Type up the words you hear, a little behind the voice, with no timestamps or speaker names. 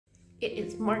It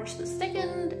is March the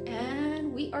 2nd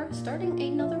and we are starting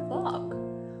another vlog.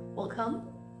 Welcome.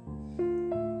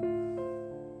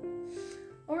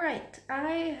 Alright,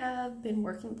 I have been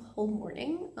working the whole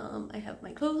morning. I have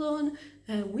my clothes on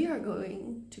and we are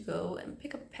going to go and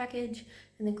pick up a package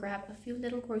and then grab a few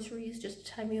little groceries just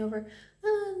to tide me over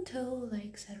until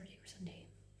like Saturday or Sunday.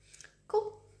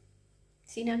 Cool.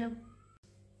 See you now.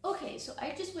 Okay, so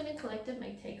I just went and collected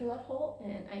my Takealot Haul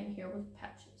and I'm here with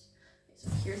patches. So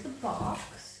here's the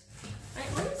box. I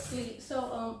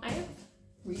have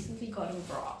recently gotten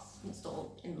grass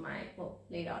installed in my,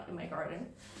 laid out in my garden.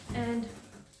 And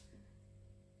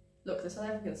look, the South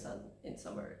African sun in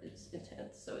summer is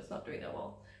intense, so it's not doing that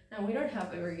well. And we don't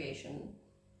have irrigation,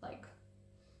 like,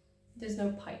 there's no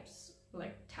pipes,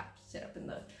 like taps set up in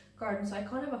the garden, so I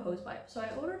can't have a hose pipe. So I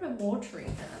ordered a watering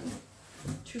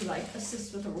can to like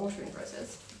assist with the watering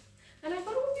process. And I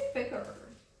thought it would be bigger.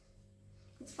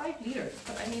 It's 5 liters,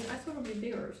 but I mean, I thought it would be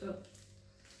bigger, so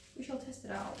we shall test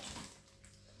it out.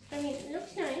 I mean, it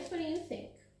looks nice. What do you think?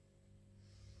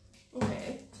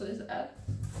 Okay, so there's that.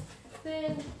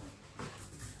 Then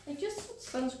I just put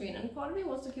sunscreen, and part of me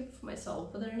wants to keep it for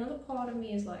myself, but then another part of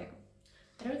me is like,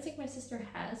 I don't think my sister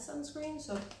has sunscreen,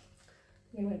 so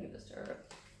I'm gonna give this to her.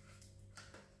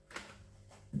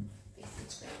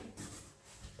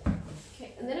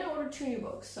 Okay, and then I ordered 2 new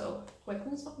books. So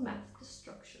Weapons of Math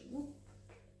Destruction.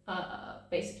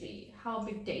 Basically how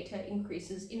big data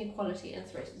increases inequality and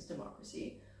threatens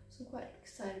democracy. So I'm quite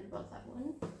excited about that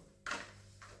one.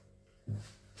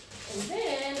 And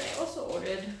then I also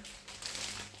ordered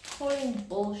Calling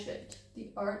Bullshit, the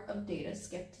Art of Data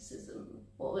Skepticism.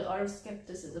 Well, the Art of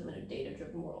Skepticism in a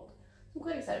Data-Driven World. So I'm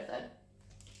quite excited for that.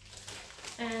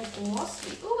 And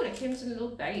lastly, oh, and it came in a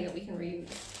little baggie that we can read.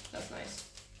 That's nice.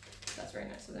 That's very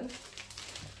nice of them.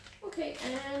 Okay,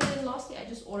 and then lastly, I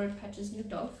just ordered Patch's new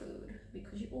dog food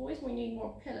because you always need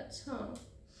more pellets, huh?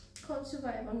 Can't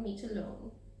survive on meat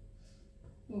alone.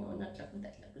 No, not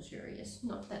that luxurious.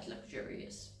 Not that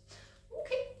luxurious.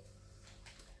 Okay.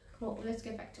 Well, let's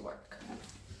get back to work.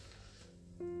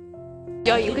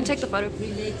 Yeah, you can take the photo.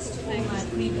 Relates to all my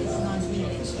previous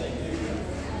non-relations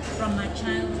from my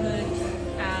childhood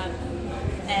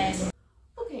and.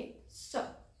 Okay, so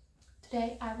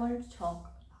today I wanted to talk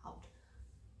about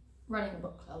running a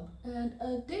book club and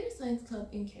a data science club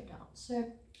in Cape Town. So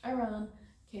I run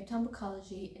Town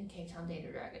Bookology and Cape Town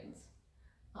Data Dragons.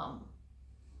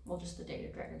 Well, just the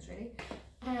Data Dragons really.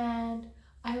 And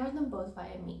I run them both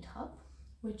via Meetup,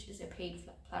 which is a paid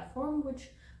platform,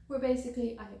 where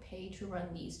basically I pay to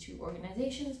run these 2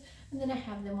 organizations, and then I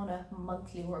have them on a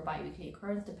monthly or bi-weekly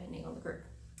occurrence depending on the group.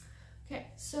 Okay,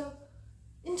 so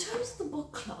in terms of the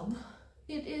book club,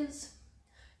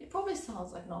 it probably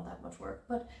sounds like not that much work,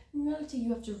 but in reality you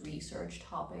have to research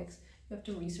topics, you have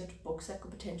to research books that could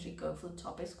potentially go for the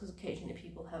topics, because occasionally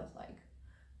people have like,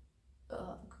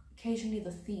 occasionally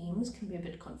the themes can be a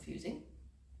bit confusing.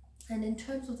 And in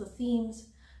terms of the themes,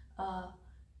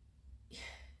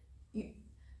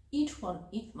 each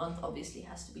month obviously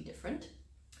has to be different.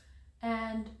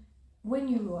 And when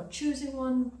you are choosing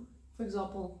one, for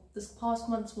example, this past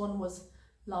month's one was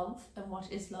love and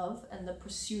what is love and the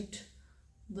pursuit,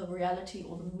 the reality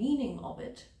or the meaning of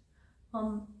it.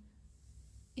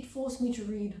 It forced me to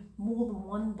read more than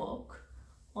one book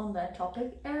on that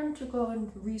topic and to go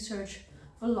and research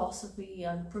philosophy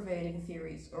and prevailing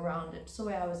theories around it. So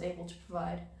I was able to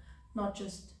provide not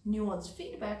just nuanced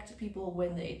feedback to people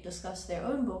when they discuss their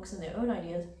own books and their own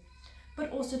ideas,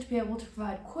 but also to be able to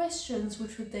provide questions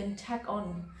which would then tack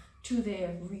on to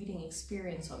their reading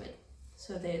experience of it.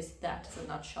 So there's that as a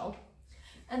nutshell.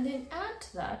 And then add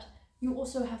to that, you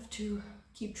also have to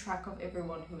keep track of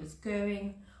everyone who is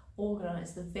going,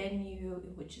 organize the venue,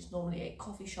 which is normally a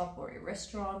coffee shop or a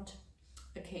restaurant,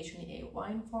 occasionally a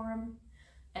wine farm,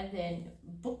 and then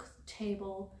book the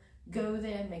table, go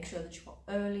there, make sure that you are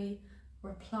early,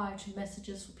 reply to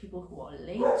messages for people who are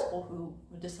late or who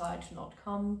decide to not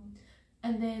come,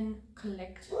 and then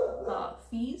collect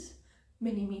fees.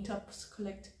 Many meetups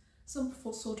collect some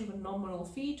sort of a nominal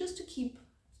fee just to keep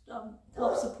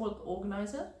help support the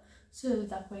organizer, so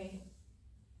that way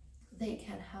they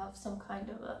can have some kind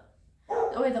of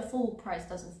that way the full price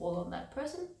doesn't fall on that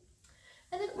person.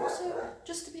 And then also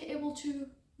just to be able to,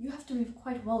 you have to be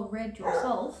quite well read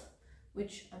yourself,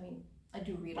 which I mean I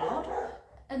do read a lot,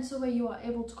 and so where you are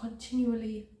able to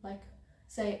continually like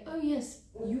say, oh yes,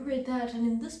 you read that, and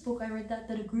in this book I read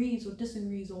that agrees or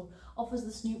disagrees or offers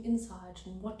this new insight,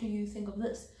 and what do you think of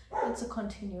this? It's a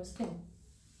continuous thing.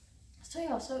 So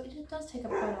yeah, so it does take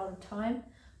up quite a lot of time.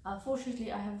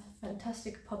 Fortunately, I have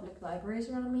fantastic public libraries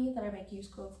around me that I make use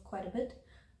of quite a bit.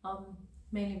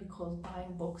 mainly because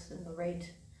buying books and the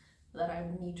rate that I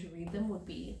would need to read them would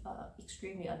be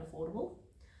extremely unaffordable.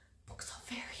 Books are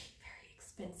very, very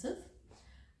expensive.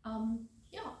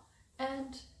 Yeah,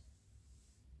 and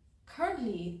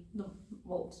currently,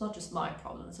 well, it's not just my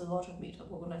problem, it's a lot of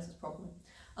meetup organizers' problem.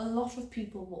 A lot of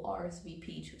people will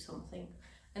RSVP to something,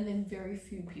 and then very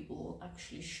few people will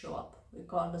actually show up,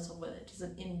 regardless of whether it is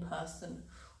an in-person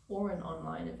or an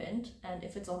online event. And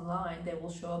if it's online, they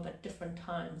will show up at different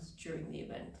times during the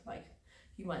event. Like,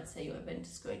 you might say your event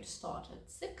is going to start at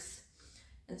 6,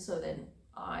 and so then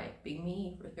I, being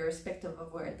me, irrespective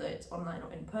of whether it's online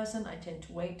or in person, I tend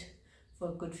to wait for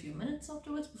a good few minutes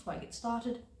afterwards before I get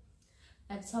started.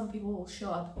 And some people will show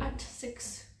up at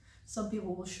 6, some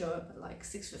people will show up at like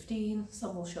 6:15,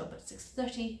 some will show up at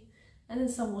 6:30, and then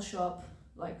some will show up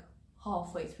like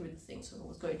halfway through the thing. So if it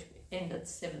was going to end at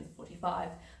 7:45,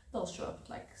 they'll show up at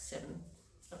like 7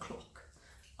 o'clock,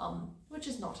 which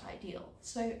is not ideal.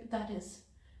 So that is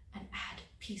an added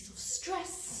piece of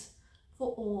stress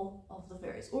for all of the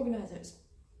various organizers.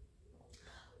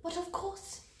 But of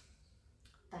course,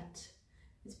 that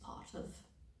is part of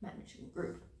managing a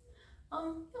group.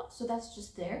 Yeah, so that's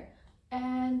just there.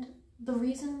 And the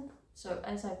reason, so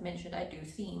as I've mentioned, I do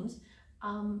themes.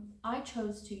 I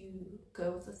chose to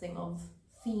go with the thing of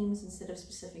themes instead of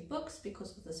specific books,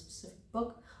 because with a specific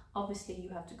book, obviously you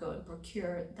have to go and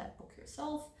procure that book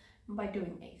yourself. And by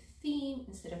doing a theme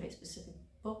instead of a specific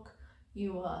book,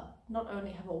 you not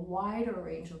only have a wider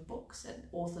range of books and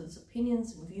authors'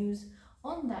 opinions and views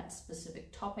on that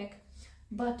specific topic,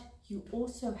 but you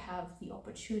also have the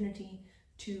opportunity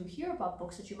to hear about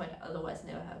books that you might otherwise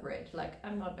never have read. Like,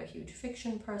 I'm not a huge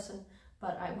fiction person,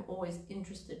 but I'm always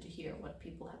interested to hear what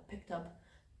people have picked up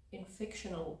in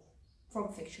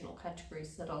from fictional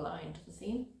categories that align to the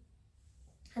theme.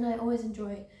 And I always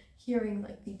enjoy hearing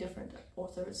like the different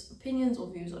authors' opinions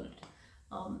or views on it.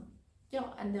 Yeah,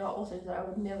 and there are authors that I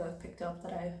would never have picked up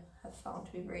that I have found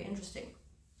to be very interesting.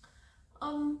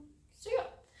 So yeah,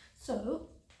 so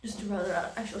just to round it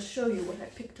out, I shall show you what I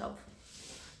picked up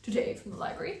today from the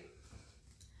library.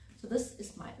 So this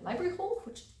is my library haul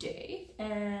for today,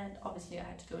 and obviously I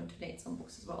had to go and donate some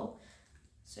books as well.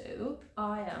 So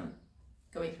I am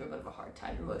going through a bit of a hard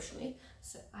time emotionally.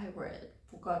 So I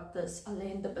got this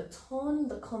Alain de Botton,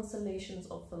 The Constellations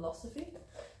of Philosophy,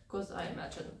 because I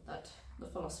imagine that the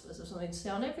philosophers have something to say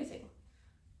on everything.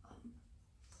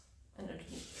 And it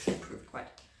should prove quite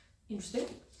interesting.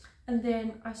 And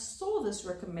then I saw this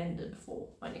recommended for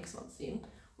my next month's theme,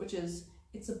 which is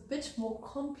It's a Bit More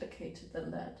Complicated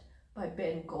Than That by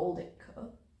Ben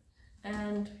Goldacre.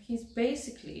 And he's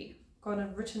basically gone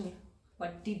and written,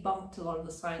 like, debunked a lot of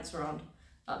the science around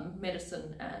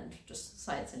medicine and just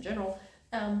science in general,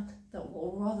 that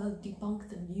will rather debunk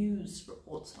the news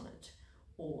reports on it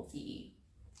or the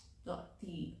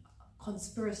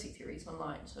conspiracy theories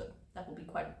online. So that will be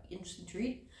quite interesting to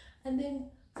read. And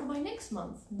then for my next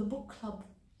month, the book club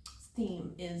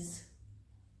theme is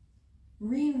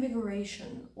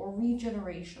reinvigoration or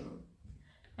regeneration,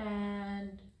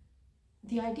 and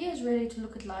the idea is really to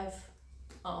look at life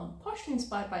partially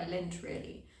inspired by Lent,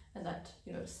 really, and that,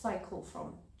 you know, cycle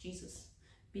from Jesus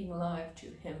being alive to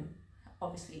him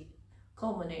obviously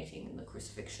culminating in the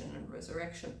crucifixion and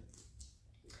resurrection.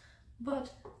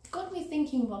 But it got me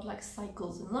thinking about like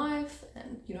cycles in life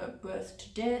and, you know, birth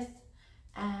to death.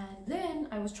 And then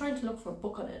I was trying to look for a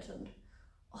book on it, and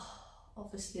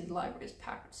obviously the library is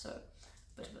packed, so a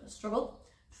bit of a struggle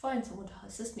to find someone to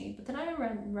assist me. But then I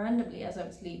randomly, as I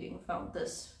was leaving, found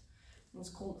this. It's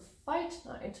called Fight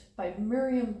Night by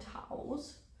Miriam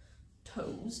Toews, I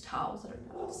don't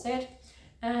know how to say it.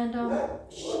 And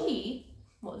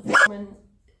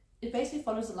it basically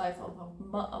follows the life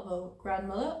of a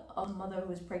grandmother, a mother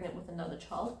who is pregnant with another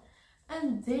child,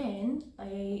 and then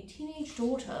a teenage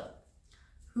daughter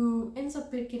who ends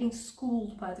up getting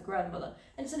schooled by the grandmother.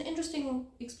 And it's an interesting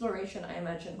exploration, I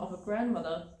imagine, of a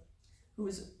grandmother who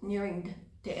is nearing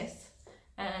death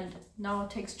and now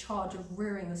takes charge of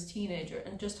rearing this teenager,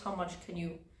 and just how much can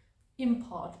you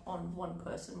impart on one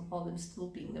person while them still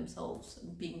being themselves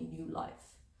and being new life.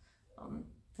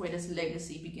 Where does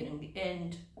legacy begin and the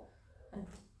end? And,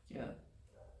 you know,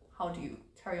 how do you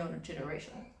carry on a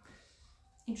generation?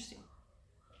 Interesting.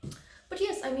 But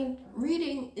yes, I mean,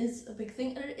 reading is a big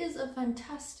thing, and it is a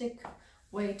fantastic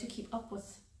way to keep up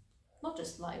with not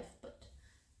just life, but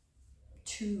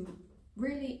to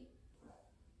really,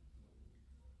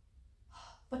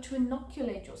 to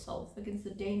inoculate yourself against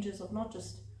the dangers of not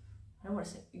just, I don't want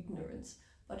to say ignorance,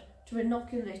 but to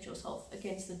inoculate yourself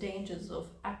against the dangers of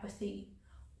apathy,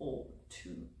 or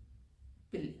to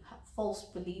have false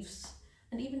beliefs,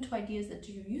 and even to ideas that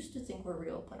you used to think were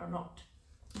real but are not.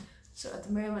 So at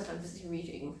the moment I'm busy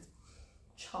reading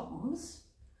Chums,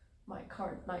 my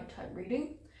current nighttime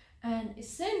reading, and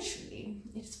essentially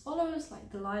it follows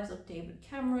like the lives of David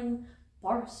Cameron,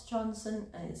 Boris Johnson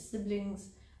and his siblings,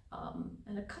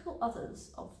 and a couple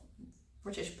others of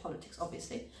British politics,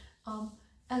 obviously,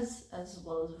 as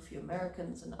well as a few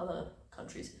Americans and other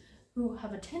countries who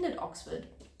have attended Oxford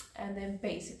and then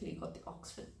basically got the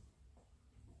Oxford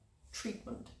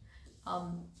treatment.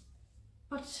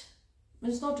 But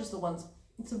it's not just the ones,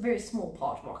 it's a very small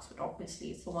part of Oxford,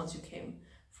 obviously. It's the ones who came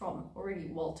from already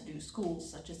well-to-do schools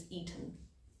such as Eton.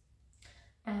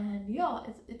 And yeah,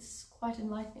 it's quite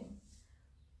enlightening.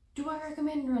 Do I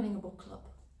recommend running a book club?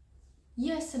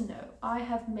 Yes and no. I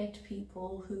have met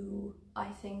people who I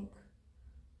think,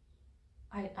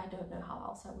 I don't know how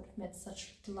else I would have met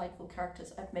such delightful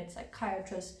characters. I've met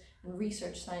psychiatrists and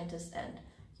research scientists and,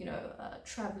 you know,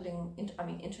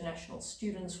 international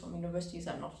students from universities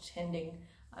I'm not attending.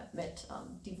 I've met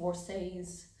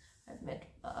divorcees, I've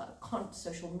met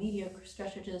social media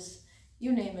strategists,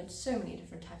 you name it, so many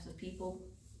different types of people.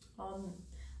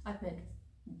 I've met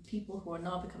people who are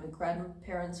now becoming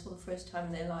grandparents for the first time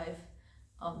in their life,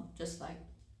 just like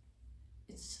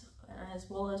it's, as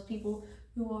well as people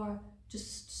who are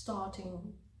just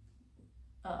starting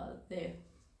their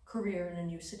career in a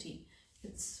new city.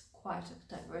 It's quite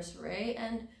a diverse array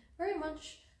and very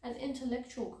much an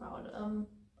intellectual crowd.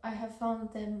 I have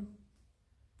found them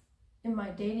in my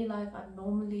daily life. I'm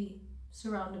normally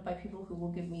surrounded by people who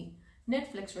will give me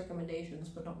Netflix recommendations,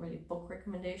 but not really book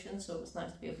recommendations, so it's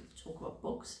nice to be able to talk about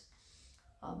books.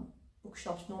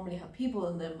 Bookshops normally have people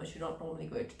in them, but you're not normally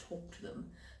going to talk to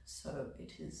them, so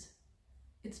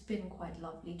it's been quite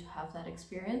lovely to have that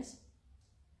experience.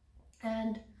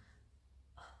 And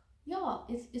yeah,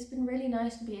 it's been really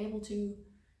nice to be able to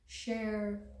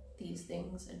share these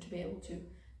things and to be able to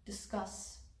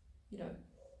discuss, you know,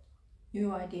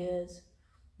 new ideas,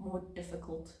 more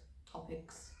difficult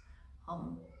topics,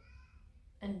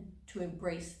 and to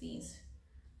embrace these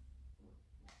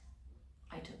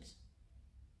items.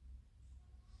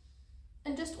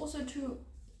 And just also to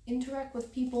interact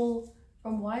with people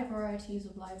from wide varieties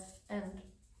of life and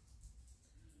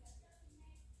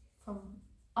from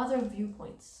other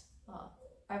viewpoints.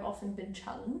 I've often been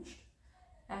challenged,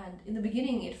 and in the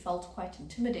beginning it felt quite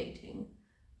intimidating,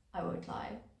 I won't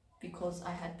lie, because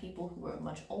I had people who were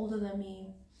much older than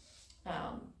me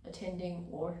attending,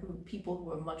 or people who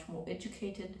were much more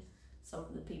educated.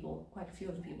 Quite a few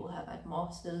of the people have had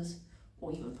masters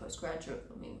or even postgraduate,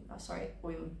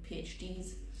 or even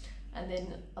PhDs, and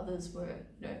then others were,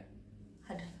 you know,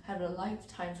 had a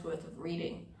lifetime's worth of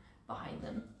reading behind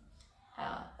them,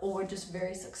 or were just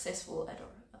very successful at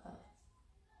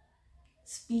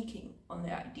speaking on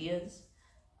their ideas.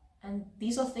 And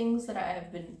these are things that I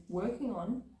have been working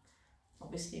on.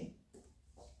 Obviously,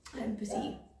 I'm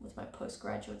busy with my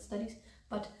postgraduate studies,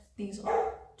 but these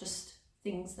are just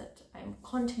things that I'm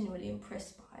continually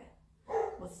impressed by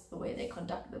with the way they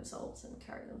conduct themselves and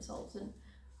carry themselves, and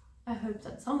I hope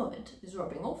that some of it is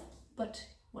rubbing off, but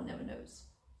one never knows.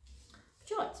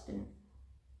 But yeah, it's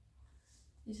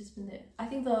just been there. I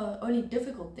think the only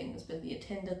difficult thing has been the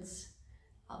attendance,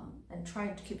 and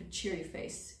trying to keep a cheery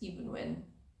face even when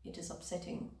it is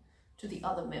upsetting to the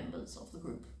other members of the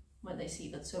group when they see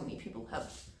that so many people have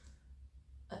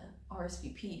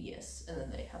RSVP'd yes and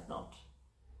then they have not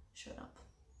shown up.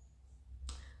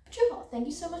 But yeah, thank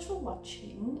you so much for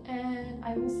watching, and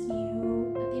I will see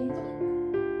you at the end of the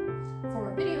week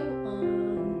for a video